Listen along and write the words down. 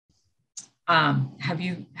Have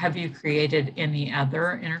you created any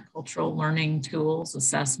other intercultural learning tools,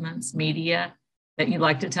 assessments, media that you'd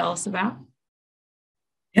like to tell us about?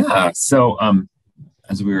 Yeah. So,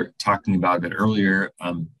 as we were talking about a bit earlier,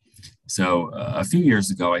 a few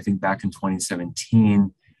years ago, I think back in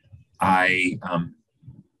 2017, I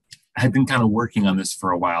had been kind of working on this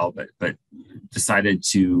for a while, but decided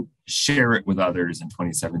to share it with others in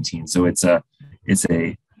 2017. So it's a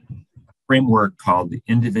framework called the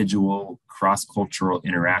Individual Cross-Cultural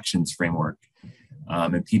Interactions Framework.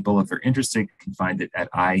 And people, if they're interested, can find it at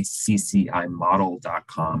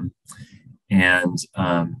iccimodel.com. And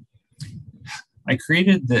I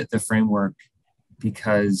created the framework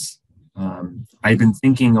because I've been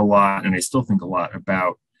thinking a lot, and I still think a lot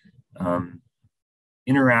about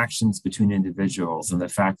interactions between individuals and the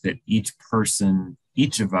fact that each person,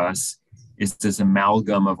 each of us, is this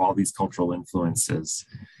amalgam of all these cultural influences.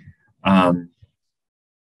 And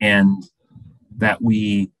that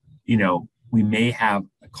we may have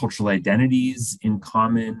cultural identities in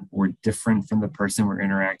common or different from the person we're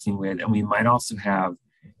interacting with. And we might also have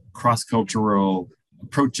cross-cultural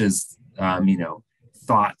approaches,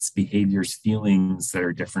 thoughts, behaviors, feelings that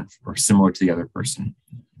are different or similar to the other person.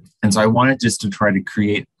 And so I wanted just to try to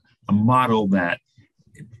create a model that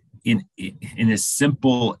in as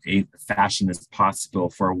simple a fashion as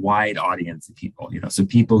possible for a wide audience of people, so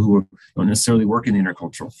people who don't necessarily work in the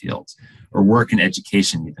intercultural fields or work in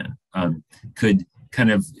education even could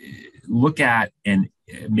kind of look at and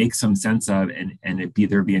make some sense of, and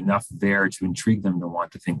there be enough there to intrigue them to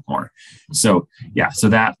want to think more. So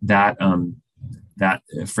that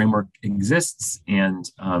framework exists, and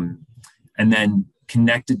then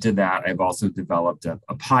connected to that, I've also developed a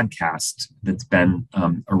podcast that's been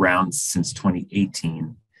around since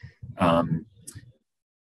 2018.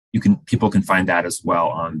 People can find that as well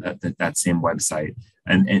on that same website,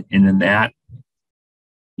 and in that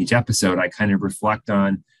each episode, I kind of reflect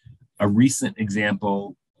on a recent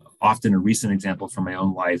example from my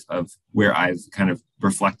own life of where I've kind of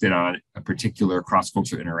reflected on a particular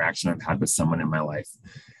cross-cultural interaction I've had with someone in my life.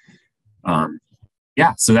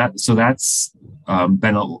 So that's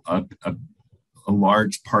been a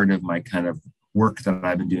large part of my kind of work that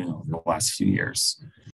I've been doing over the last few years.